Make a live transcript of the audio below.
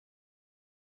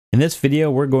this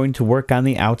video, we're going to work on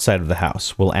the outside of the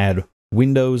house. We'll add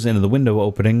windows into the window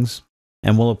openings,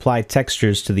 and we'll apply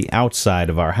textures to the outside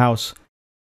of our house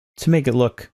to make it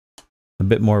look a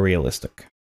bit more realistic.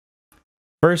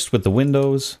 First, with the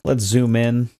windows, let's zoom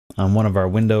in on one of our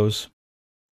windows.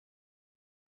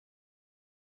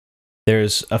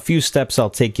 There's a few steps I'll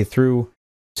take you through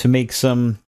to make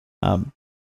some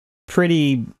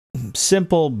pretty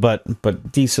simple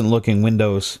but decent looking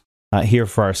windows here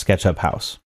for our SketchUp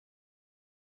house.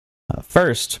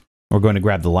 First, we're going to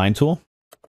grab the line tool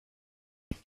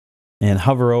and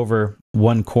hover over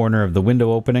one corner of the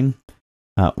window opening.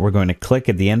 We're going to click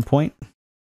at the endpoint.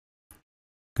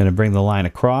 Going to bring the line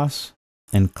across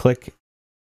and click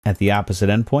at the opposite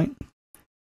endpoint.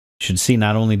 You should see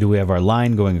not only do we have our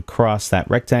line going across that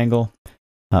rectangle,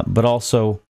 but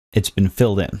also it's been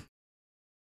filled in.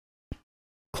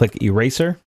 Click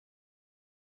Eraser.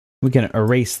 We can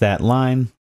erase that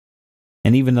line,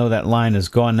 and even though that line is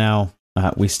gone now,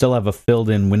 we still have a filled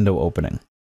in window opening.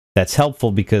 That's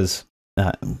helpful because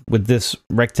with this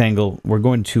rectangle, we're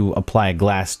going to apply a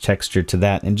glass texture to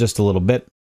that in just a little bit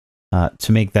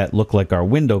to make that look like our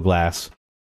window glass.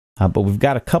 But we've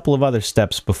got a couple of other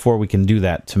steps before we can do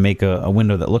that to make a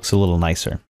window that looks a little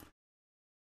nicer.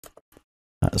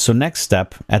 So next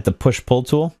step, at the push-pull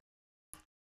tool,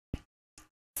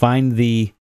 find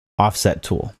the offset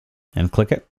tool and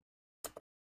click it.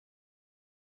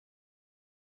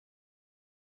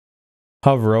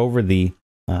 Hover over the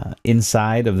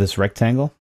inside of this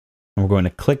rectangle, and we're going to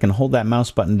click and hold that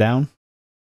mouse button down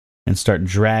and start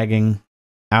dragging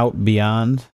out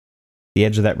beyond the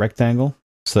edge of that rectangle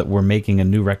so that we're making a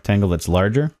new rectangle that's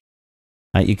larger.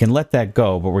 You can let that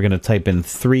go, but we're going to type in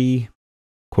 3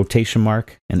 quotation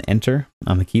mark and enter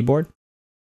on the keyboard.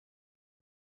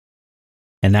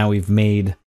 And now we've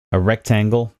made a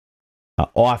rectangle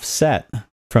offset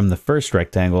from the first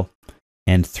rectangle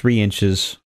and 3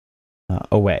 inches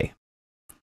away.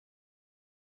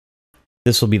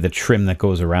 This will be the trim that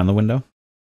goes around the window.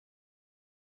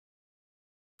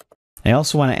 I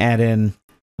also want to add in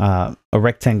a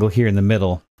rectangle here in the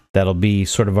middle that'll be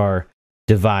sort of our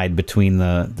divide between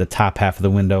the top half of the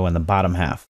window and the bottom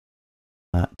half.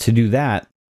 To do that,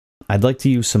 I'd like to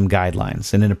use some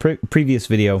guidelines. And in a previous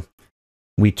video,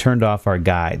 we turned off our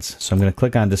guides. So I'm going to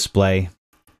click on Display.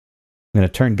 I'm going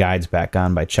to turn guides back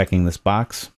on by checking this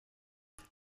box.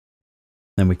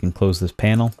 Then we can close this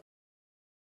panel.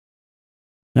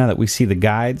 Now that we see the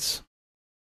guides,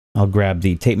 I'll grab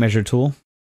the tape measure tool.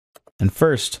 And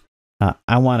first,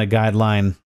 I want a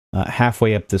guideline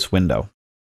halfway up this window.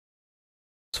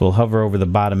 So we'll hover over the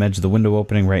bottom edge of the window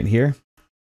opening right here.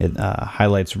 It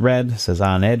highlights red, says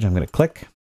on edge. I'm going to click.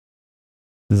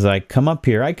 As I come up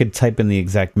here, I could type in the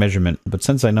exact measurement, but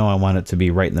since I know I want it to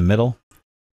be right in the middle,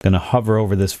 I'm going to hover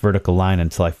over this vertical line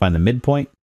until I find the midpoint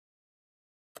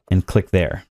and click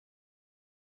there.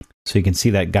 So you can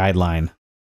see that guideline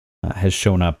has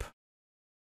shown up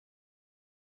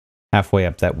halfway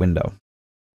up that window.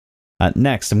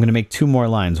 Next, I'm going to make 2 more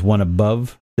lines, one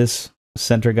above this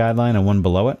center guideline and one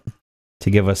below it, to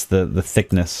give us the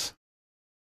thickness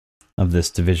of this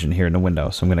division here in the window.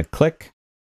 So I'm going to click.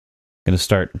 I'm going to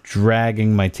start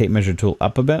dragging my tape measure tool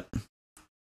up a bit. I'm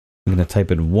going to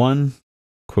type in 1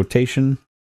 quotation,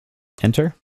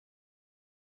 enter,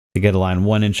 to get a line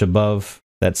 1 inch above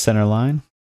that center line.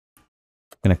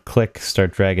 I'm going to click,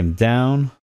 start dragging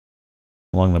down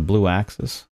along the blue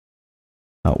axis.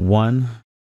 1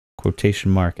 quotation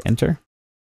mark, enter.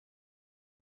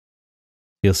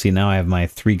 You'll see now I have my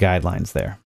 3 guidelines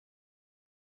there.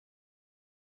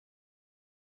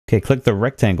 Okay, click the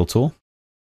rectangle tool.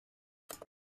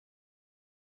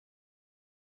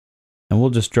 And we'll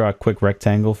just draw a quick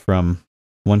rectangle from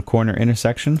one corner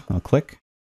intersection. I'll click.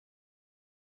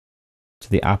 To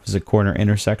the opposite corner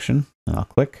intersection, and I'll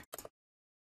click.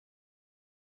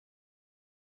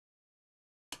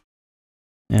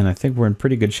 And I think we're in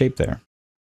pretty good shape there.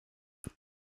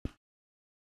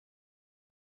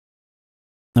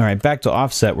 All right, back to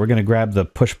offset, we're going to grab the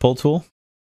push-pull tool.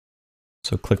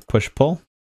 So click push-pull.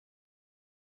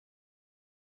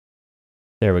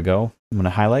 There we go. I'm going to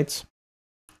highlights.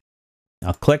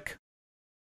 I'll click.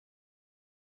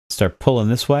 Start pulling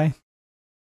this way.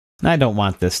 And I don't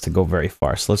want this to go very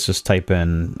far, so let's just type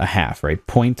in a half, right?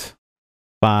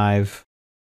 0.5,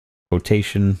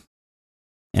 quotation,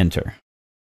 enter.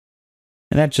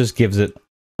 And that just gives it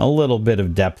a little bit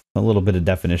of depth, a little bit of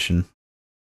definition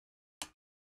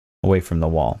away from the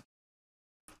wall.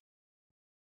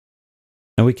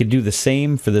 And we could do the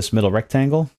same for this middle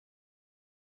rectangle,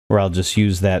 where I'll just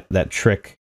use that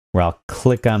trick where I'll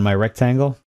click on my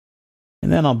rectangle,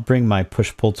 and then I'll bring my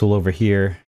push-pull tool over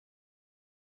here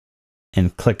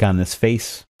and click on this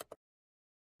face,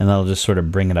 and that'll just sort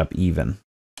of bring it up even.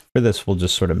 For this, we'll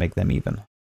just sort of make them even.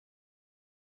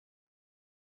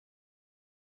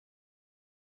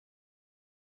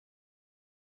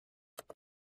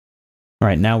 All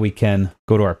right, now we can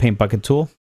go to our paint bucket tool.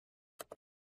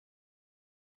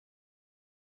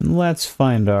 And let's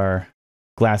find our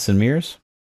glass and mirrors.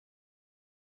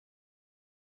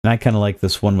 And I kind of like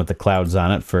this one with the clouds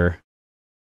on it for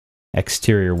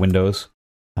exterior windows.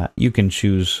 You can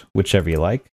choose whichever you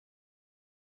like.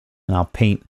 And I'll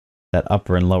paint that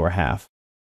upper and lower half.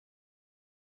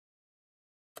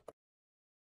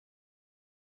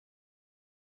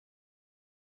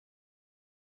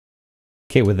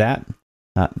 Okay, with that,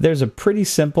 there's a pretty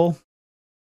simple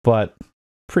but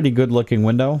pretty good looking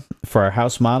window for our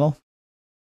house model.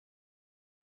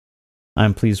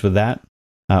 I'm pleased with that.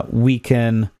 We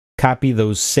can copy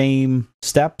those same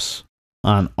steps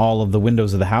on all of the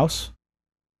windows of the house,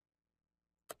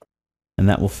 and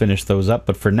that will finish those up.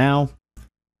 But for now,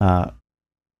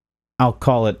 I'll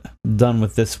call it done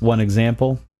with this one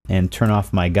example and turn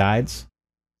off my guides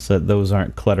so that those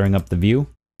aren't cluttering up the view.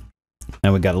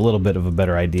 Now we got a little bit of a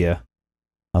better idea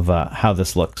of how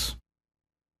this looks.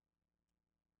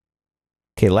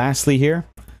 Okay, lastly here,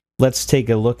 let's take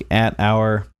a look at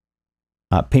our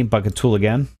paint bucket tool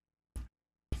again.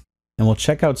 And we'll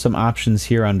check out some options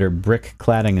here under brick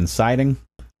cladding and siding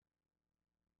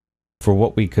for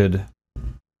what we could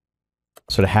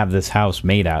sort of have this house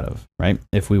made out of, right?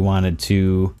 If we wanted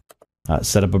to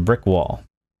set up a brick wall,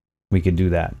 we could do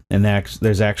that. And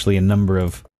there's actually a number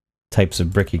of types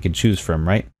of brick you could choose from,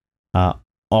 right?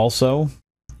 Also,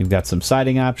 you've got some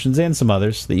siding options and some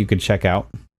others that you could check out.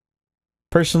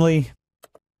 Personally,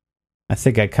 I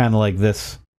think I kind of like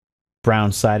this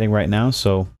brown siding right now,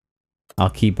 so I'll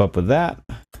keep up with that.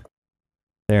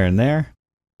 There and there. I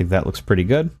think that looks pretty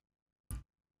good.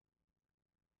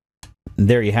 And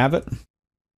there you have it.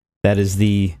 That is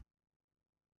the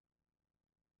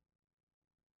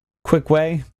quick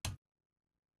way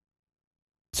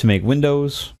to make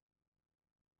windows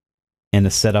and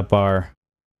to set up our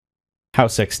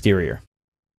house exterior.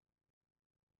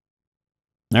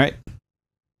 All right.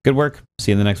 Good work.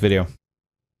 See you in the next video.